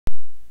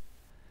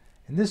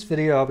In this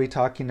video, I'll be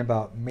talking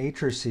about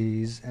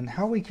matrices and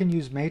how we can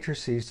use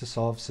matrices to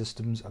solve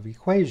systems of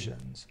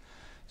equations.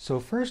 So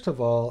first of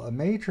all, a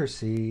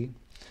matrice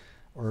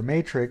or a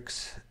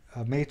matrix,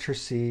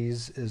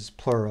 matrices is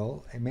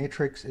plural. A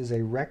matrix is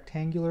a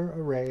rectangular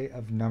array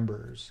of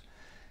numbers.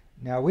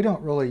 Now, we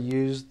don't really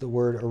use the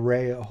word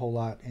array a whole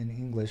lot in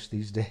English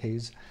these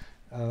days.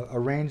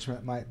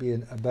 Arrangement might be a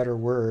better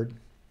word.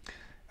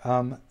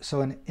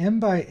 So an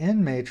m by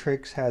n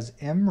matrix has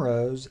m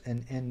rows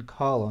and n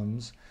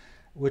columns,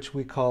 which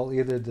we call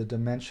either the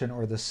dimension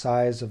or the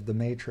size of the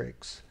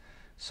matrix.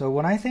 So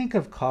when I think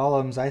of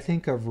columns, I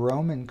think of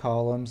Roman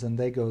columns, and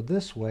they go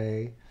this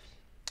way,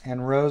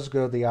 and rows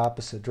go the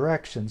opposite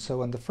direction.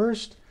 So in the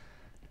first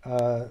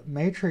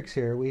matrix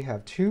here, we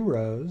have 2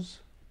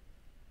 rows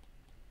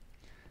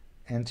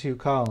and 2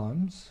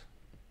 columns.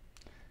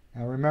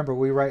 Now remember,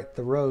 we write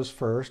the rows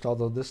first,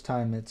 although this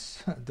time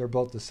they're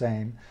both the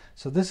same.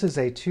 So this is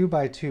a 2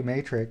 by 2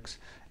 matrix,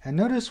 and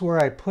notice where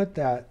I put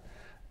that.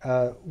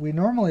 We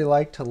normally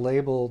like to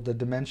label the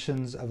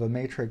dimensions of a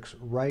matrix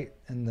right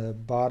in the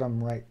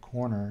bottom right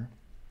corner.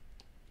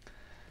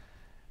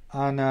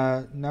 On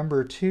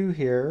number 2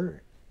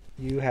 here,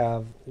 you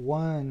have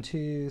 1,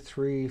 2,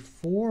 3,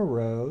 4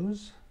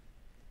 rows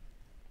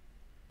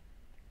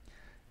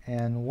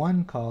and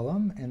 1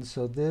 column, and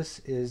so this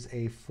is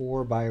a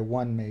 4 by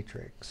 1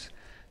 matrix.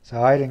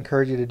 So I'd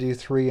encourage you to do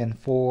 3 and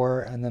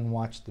 4 and then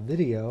watch the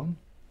video.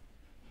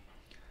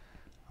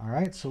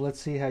 Alright, so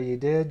let's see how you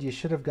did. You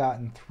should have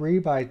gotten 3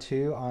 by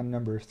 2 on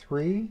number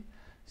 3,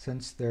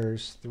 since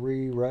there's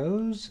 3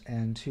 rows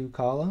and 2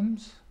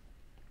 columns.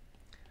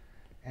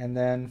 And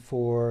then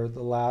for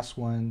the last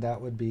one, that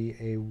would be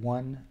a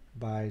 1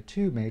 by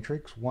 2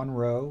 matrix, 1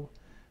 row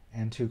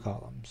and 2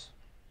 columns.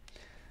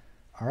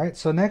 Alright,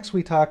 so next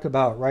we talk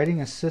about writing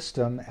a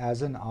system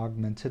as an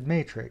augmented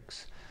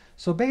matrix.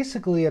 So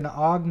basically, an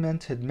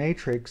augmented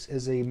matrix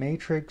is a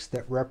matrix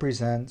that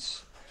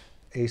represents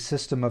a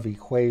system of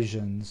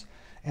equations.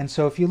 And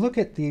so if you look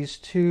at these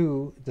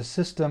two, the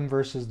system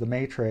versus the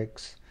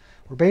matrix,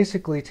 we're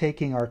basically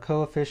taking our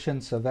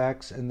coefficients of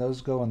x, and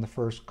those go in the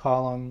first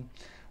column.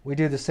 We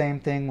do the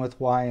same thing with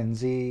y and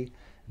z.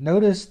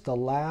 Notice the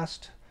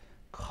last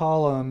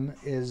column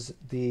is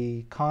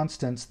the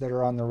constants that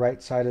are on the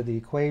right side of the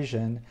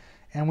equation,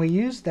 and we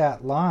use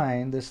that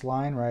line, this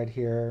line right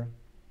here,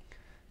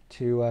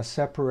 to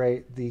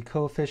separate the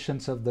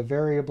coefficients of the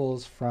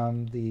variables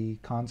from the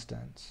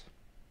constants.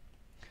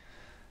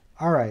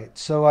 Alright,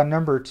 so on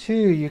number 2,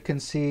 you can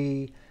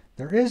see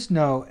there is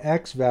no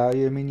x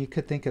value. I mean, you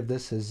could think of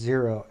this as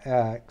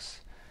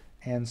 0x.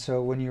 And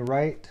so when you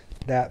write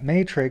that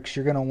matrix,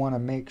 you're going to want to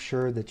make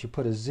sure that you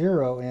put a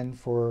 0 in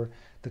for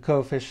the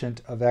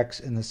coefficient of x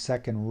in the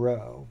second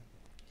row.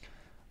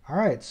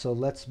 Alright, so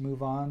let's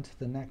move on to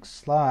the next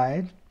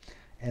slide,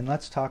 and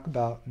let's talk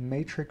about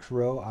matrix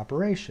row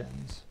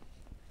operations.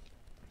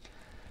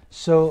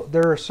 So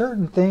there are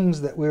certain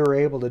things that we were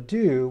able to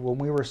do when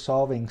we were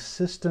solving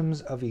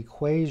systems of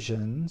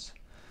equations,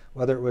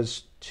 whether it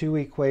was 2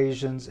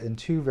 equations and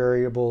 2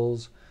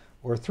 variables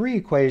or 3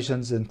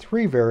 equations and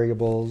 3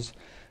 variables.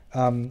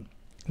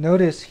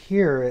 Notice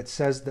here it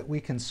says that we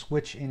can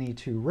switch any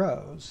 2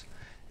 rows.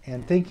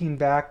 And thinking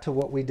back to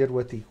what we did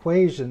with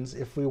equations,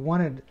 if we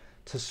wanted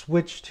to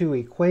switch 2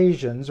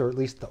 equations, or at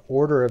least the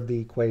order of the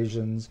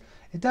equations,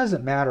 it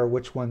doesn't matter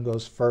which one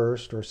goes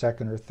first or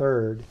second or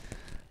third.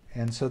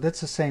 And so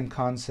that's the same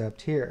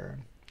concept here.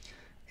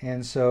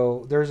 And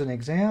so there's an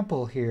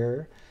example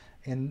here.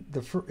 In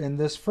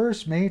this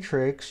first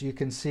matrix, you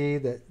can see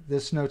that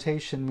this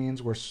notation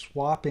means we're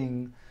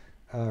swapping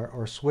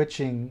or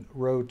switching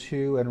row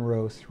 2 and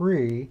row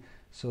 3.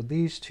 So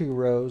these 2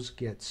 rows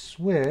get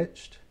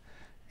switched.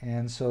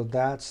 And so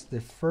that's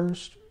the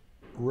first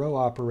row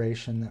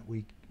operation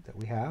that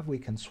we have. We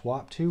can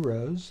swap 2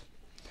 rows.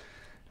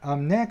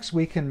 Next,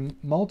 we can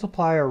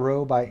multiply a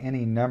row by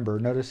any number.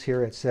 Notice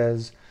here it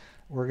says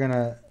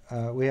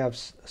we have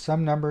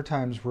some number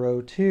times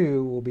row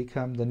 2 will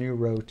become the new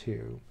row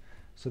 2.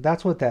 So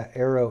that's what that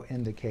arrow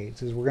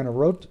indicates, is we're going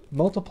to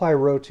multiply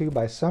row 2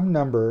 by some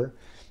number,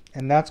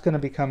 and that's going to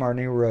become our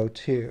new row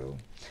 2.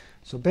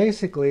 So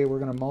basically, we're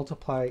going to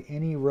multiply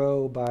any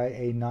row by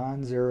a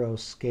non-zero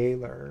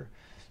scalar.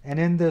 And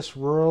in this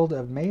world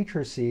of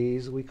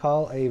matrices, we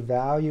call a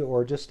value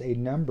or just a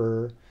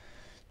number,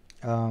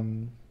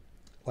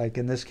 like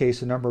in this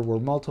case, a number we're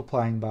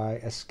multiplying by,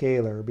 a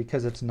scalar,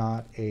 because it's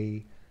not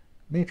a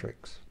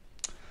matrix.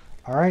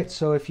 Alright,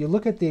 so if you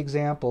look at the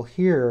example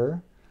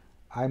here,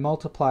 I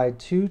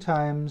multiplied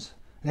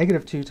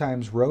negative 2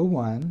 times row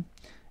 1,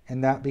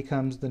 and that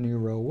becomes the new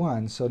row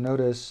 1. So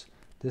notice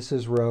this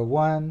is row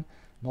 1,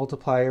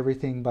 multiply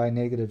everything by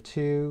negative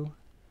 2,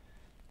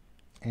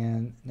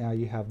 and now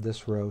you have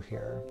this row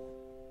here.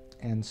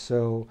 And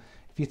so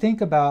if you think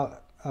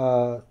about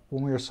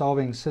when we are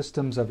solving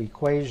systems of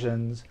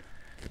equations,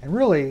 and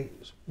really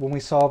when we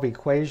solve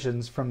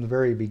equations from the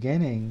very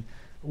beginning,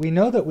 we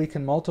know that we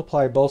can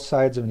multiply both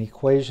sides of an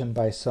equation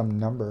by some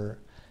number.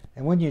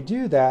 And when you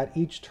do that,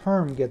 each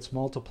term gets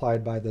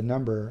multiplied by the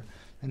number.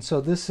 And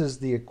so this is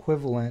the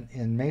equivalent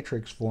in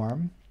matrix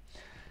form.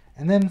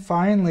 And then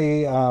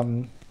finally,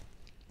 in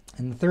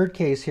the third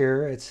case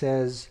here, it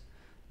says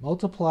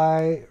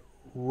multiply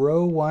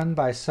row 1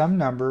 by some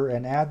number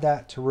and add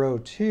that to row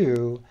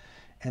 2,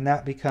 and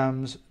that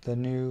becomes the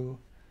new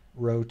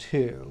row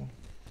 2.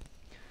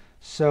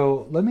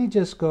 So let me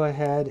just go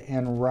ahead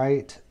and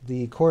write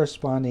the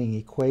corresponding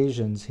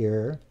equations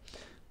here.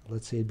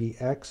 Let's say it'd be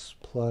x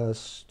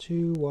plus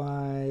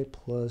 2y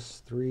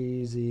plus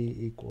 3z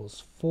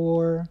equals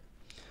 4,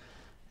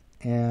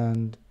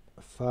 and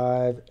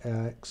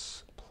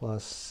 5x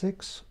plus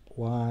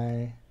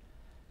 6y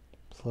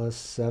plus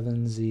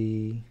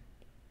 7z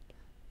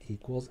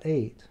equals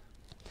 8.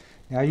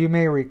 Now you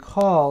may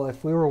recall,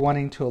 if we were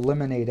wanting to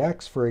eliminate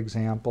x, for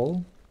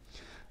example,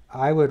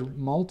 I would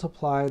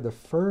multiply the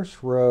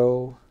first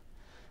row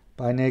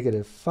by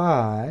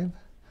 -5,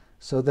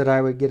 so that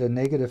I would get a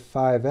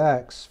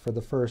 -5x for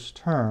the first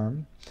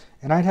term,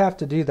 and I'd have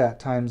to do that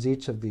times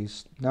each of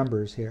these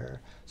numbers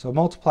here. So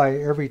multiply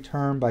every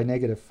term by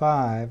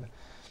 -5,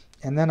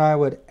 and then I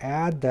would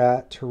add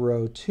that to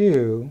row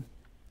 2,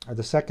 or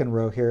the second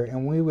row here,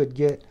 and we would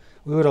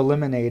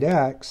eliminate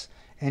x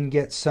and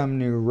get some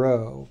new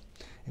row.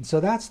 And so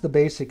that's the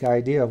basic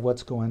idea of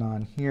what's going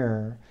on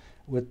here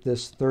with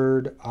this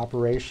third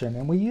operation.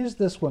 And we use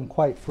this one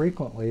quite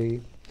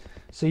frequently.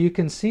 So you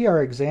can see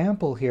our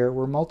example here.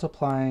 We're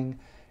multiplying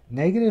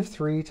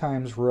 -3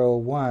 times row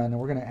 1, and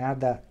we're going to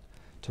add that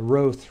to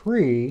row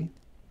 3,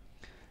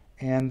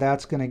 and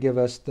that's going to give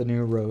us the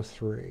new row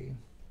 3.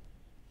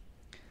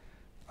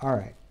 All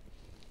right,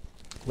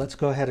 let's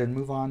go ahead and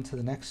move on to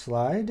the next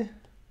slide,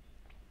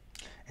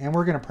 and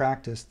we're going to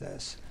practice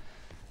this.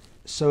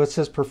 So it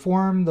says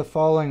perform the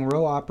following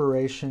row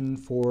operation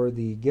for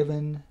the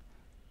given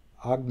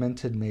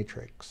augmented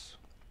matrix.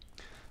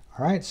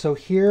 All right, so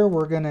here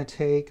we're going to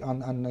take,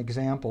 on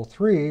example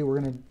 3,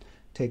 we're going to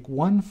take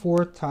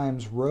 1/4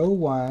 times row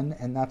 1,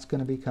 and that's going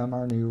to become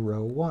our new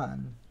row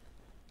 1.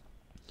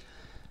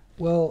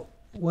 Well,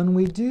 when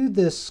we do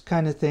this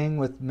kind of thing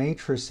with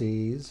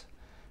matrices,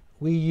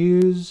 we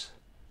use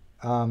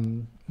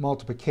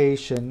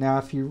multiplication. Now,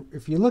 if you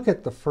look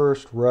at the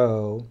first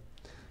row,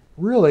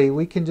 really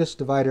we can just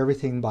divide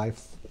everything by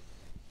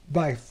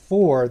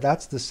 4.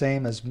 That's the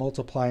same as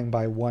multiplying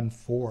by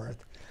 1/4.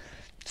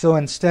 So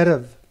instead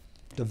of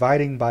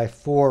dividing by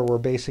 4, we're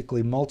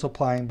basically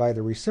multiplying by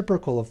the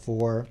reciprocal of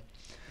 4,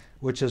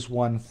 which is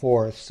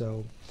 1/4.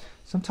 So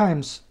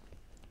sometimes,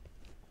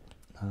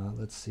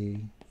 let's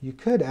see, you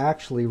could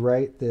actually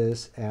write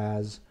this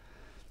as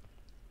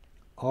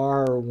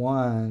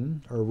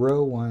R1, or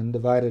row 1,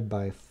 divided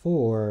by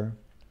 4.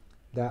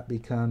 That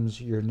becomes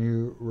your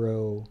new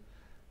row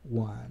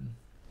 1.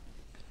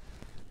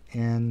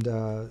 And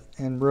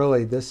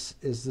really this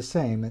is the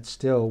same. It's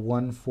still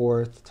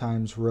 1/4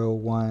 times row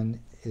 1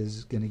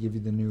 is going to give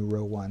you the new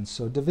row 1.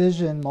 So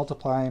division,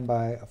 multiplying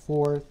by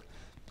 1/4,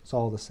 it's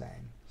all the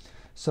same.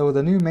 So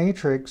the new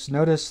matrix,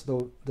 notice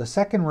the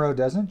second row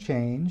doesn't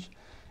change,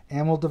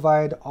 and we'll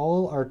divide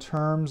all our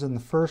terms in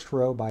the first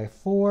row by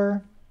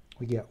 4.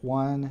 We get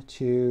 1,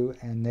 2,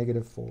 and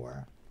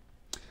 -4.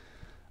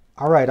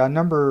 All right, on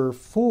number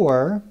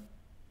 4,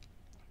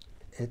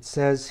 it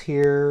says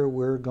here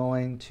we're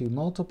going to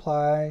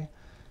multiply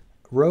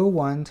row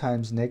 1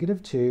 times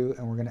 -2,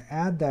 and we're going to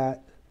add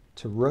that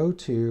to row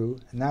 2,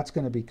 and that's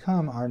going to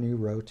become our new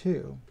row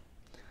 2.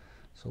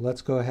 So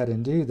let's go ahead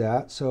and do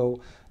that. So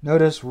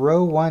notice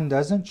row 1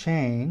 doesn't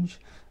change.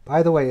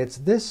 By the way, it's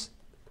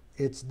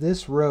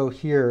this row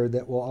here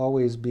that will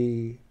always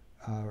be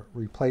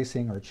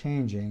replacing or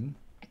changing.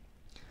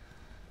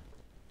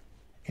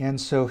 And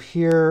so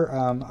here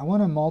I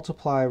want to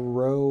multiply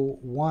row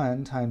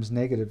 1 times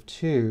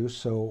 -2.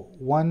 So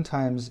 1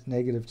 times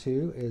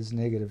 -2 is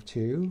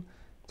 -2.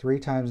 3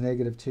 times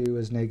 -2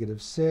 is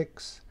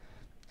 -6.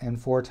 And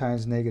 4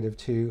 times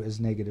 -2 is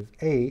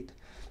 -8.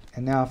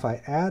 And now if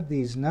I add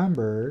these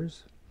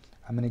numbers,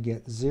 I'm going to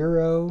get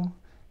 0,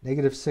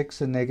 -6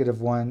 and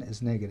 -1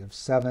 is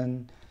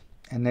 -7,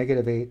 and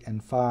 -8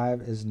 and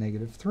 5 is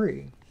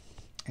 -3.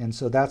 And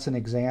so that's an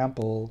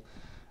example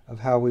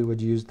of how we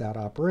would use that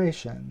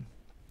operation.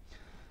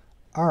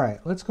 All right,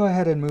 let's go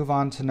ahead and move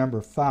on to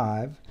number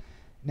 5.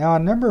 Now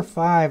on number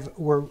 5,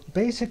 we're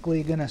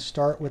basically going to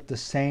start with the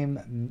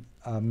same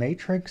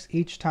matrix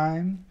each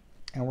time,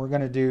 and we're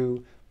going to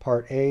do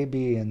part A,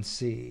 B, and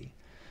C.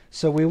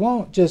 So we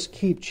won't just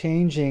keep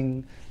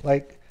changing.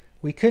 Like,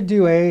 we could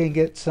do A and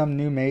get some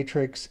new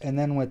matrix, and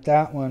then with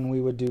that one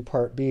we would do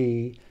part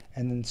B,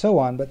 and then so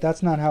on, but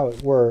that's not how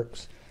it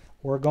works.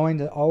 We're going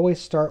to always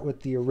start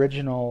with the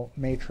original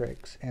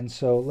matrix. And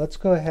so let's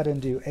go ahead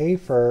and do A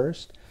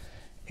first.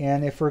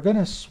 And if we're going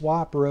to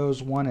swap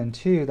rows 1 and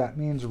 2, that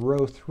means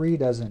row 3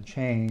 doesn't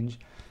change.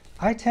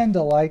 I tend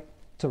to like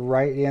to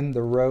write in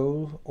the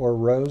row or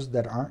rows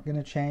that aren't going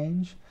to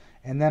change.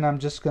 And then I'm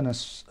just going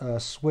to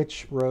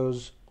switch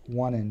rows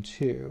 1 and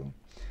 2.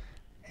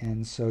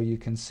 And so you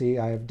can see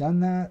I have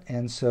done that.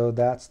 And so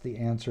that's the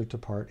answer to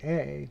part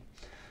A.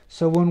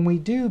 So when we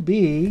do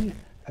B,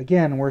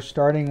 Again, we're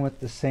starting with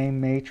the same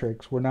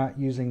matrix. We're not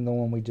using the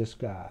one we just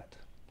got.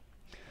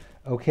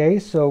 Okay,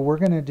 so we're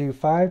going to do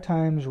 5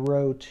 times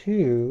row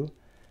 2,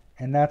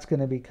 and that's going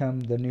to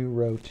become the new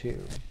row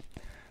 2.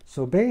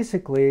 So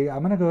basically, I'm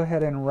going to go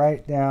ahead and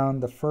write down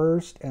the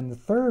first and the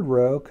third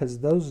row because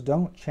those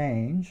don't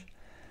change.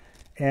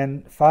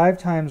 And 5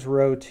 times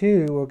row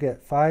 2, we'll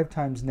get 5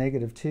 times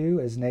negative 2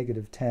 is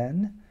negative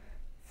 10.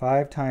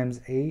 5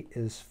 times 8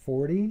 is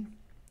 40.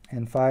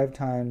 And 5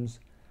 times,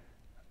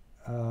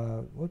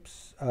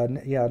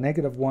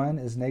 negative 1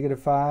 is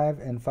negative 5.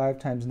 And 5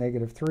 times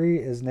negative 3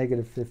 is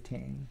negative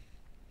 15.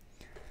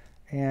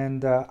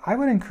 And I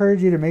would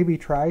encourage you to maybe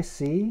try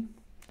C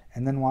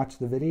and then watch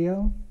the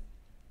video.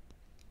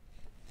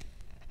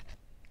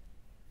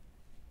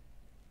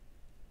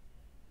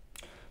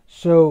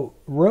 So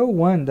row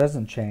 1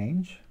 doesn't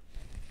change,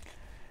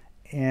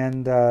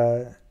 and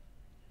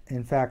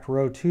in fact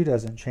row 2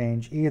 doesn't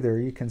change either.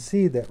 You can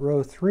see that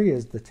row 3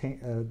 is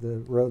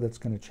the row that's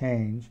going to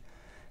change.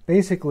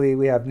 Basically,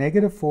 we have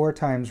negative 4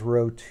 times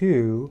row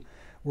 2.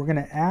 We're going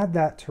to add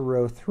that to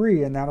row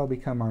 3, and that'll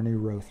become our new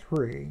row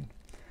 3.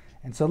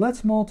 And so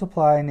let's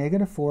multiply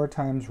negative 4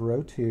 times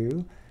row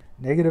 2.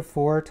 Negative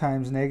 4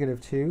 times negative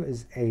 2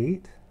 is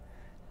 8.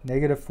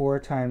 Negative 4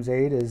 times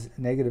 8 is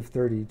negative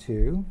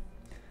 32.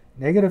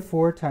 Negative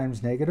 4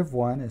 times negative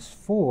 1 is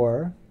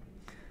 4,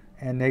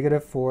 and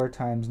negative 4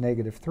 times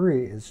negative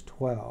 3 is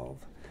 12.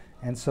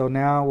 And so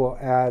now we'll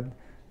add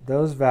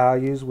those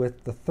values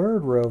with the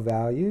third row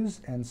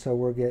values, and so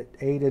we'll get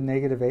 8 and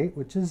negative 8,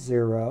 which is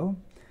 0.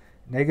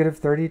 Negative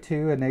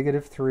 32 and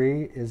negative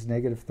 3 is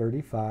negative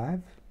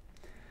 35.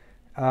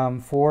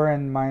 4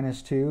 and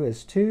minus 2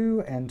 is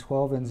 2, and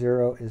 12 and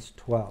 0 is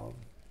 12.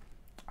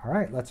 All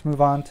right, let's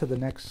move on to the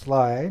next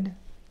slide.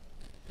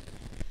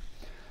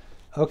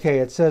 Okay,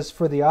 it says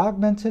for the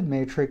augmented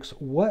matrix,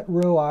 what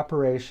row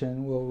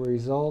operation will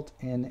result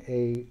in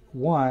a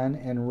 1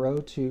 in row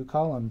 2,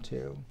 column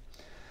 2?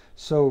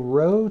 So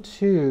row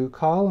 2,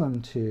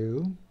 column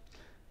 2,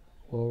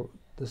 well,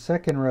 the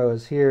second row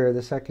is here,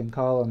 the second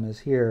column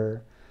is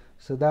here,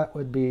 so that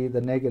would be the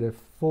negative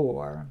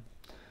 4.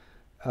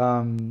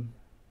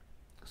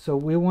 So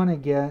we want to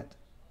get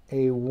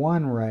a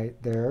 1 right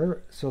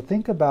there. So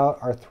think about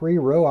our 3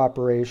 row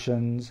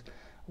operations.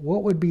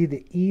 What would be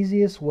the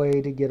easiest way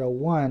to get a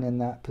 1 in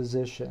that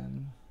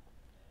position?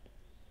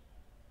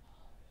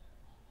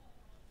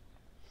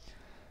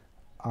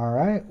 All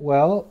right,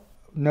 well,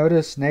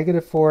 notice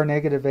negative 4,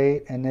 negative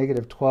 8, and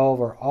negative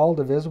 12 are all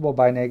divisible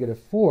by negative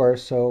 4,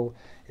 so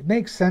it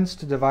makes sense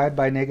to divide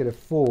by negative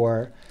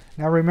 4.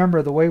 Now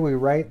remember, the way we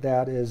write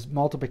that is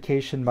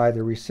multiplication by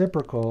the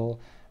reciprocal.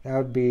 That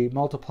would be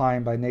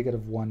multiplying by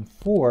negative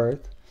 1/4.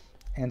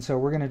 And so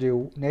we're going to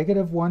do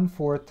negative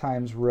 1/4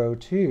 times row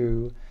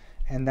 2,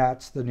 and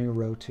that's the new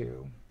row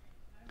 2.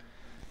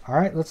 All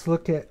right, let's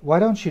look at, why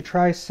don't you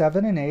try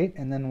 7 and 8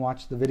 and then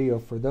watch the video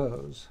for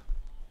those.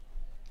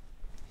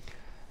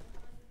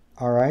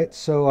 All right,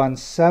 so on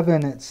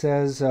 7 it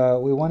says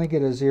we want to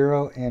get a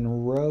 0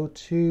 in row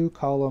 2,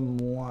 column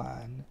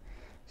 1.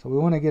 So we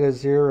want to get a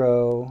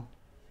 0,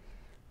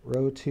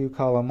 row 2,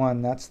 column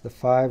 1. That's the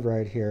 5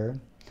 right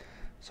here.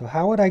 So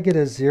how would I get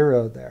a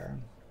 0 there?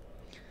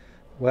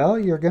 Well,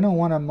 you're going to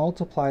want to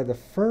multiply the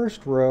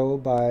first row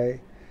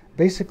by,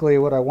 basically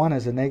what I want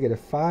is a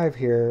negative 5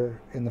 here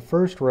in the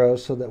first row,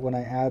 so that when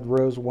I add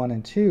rows 1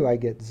 and 2, I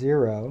get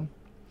 0.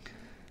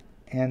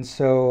 And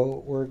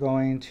so we're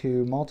going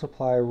to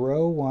multiply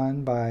row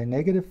 1 by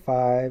negative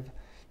 5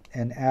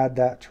 and add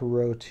that to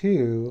row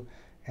 2,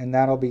 and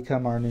that'll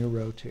become our new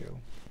row 2.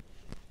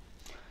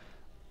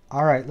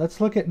 All right, let's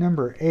look at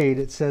number 8.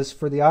 It says,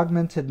 for the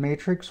augmented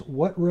matrix,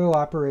 what row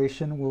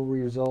operation will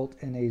result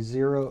in a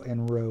 0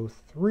 in row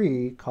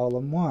 3,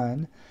 column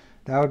 1?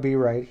 That would be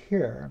right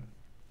here.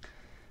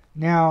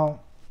 Now,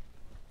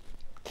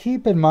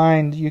 keep in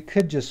mind, you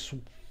could just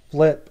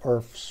flip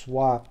or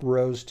swap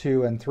rows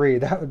 2 and 3.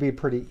 That would be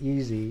pretty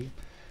easy.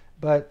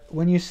 But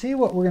when you see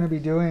what we're going to be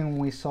doing when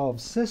we solve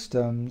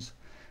systems,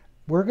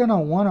 we're going to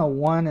want a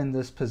 1 in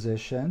this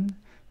position,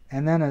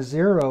 and then a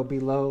 0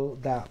 below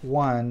that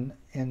 1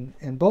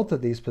 in both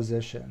of these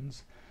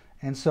positions.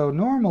 And so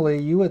normally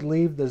you would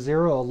leave the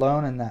 0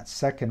 alone in that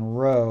second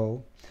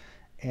row.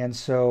 And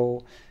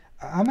so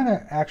I'm going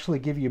to actually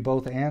give you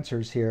both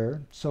answers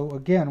here. So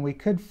again, we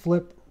could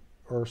flip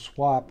or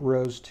swap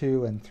rows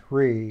 2 and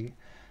 3.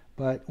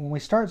 But when we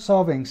start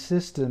solving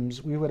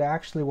systems, we would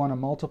actually want to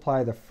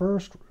multiply the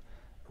first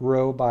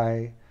row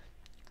by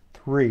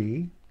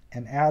 3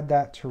 and add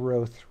that to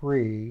row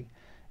 3.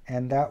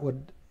 And that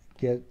would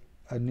get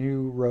a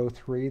new row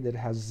 3 that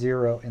has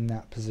 0 in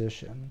that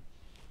position.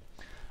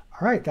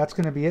 All right, that's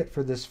going to be it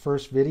for this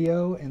first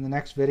video. In the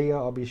next video,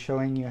 I'll be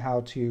showing you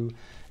how to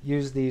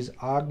use these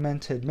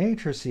augmented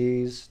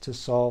matrices to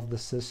solve the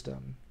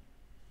system.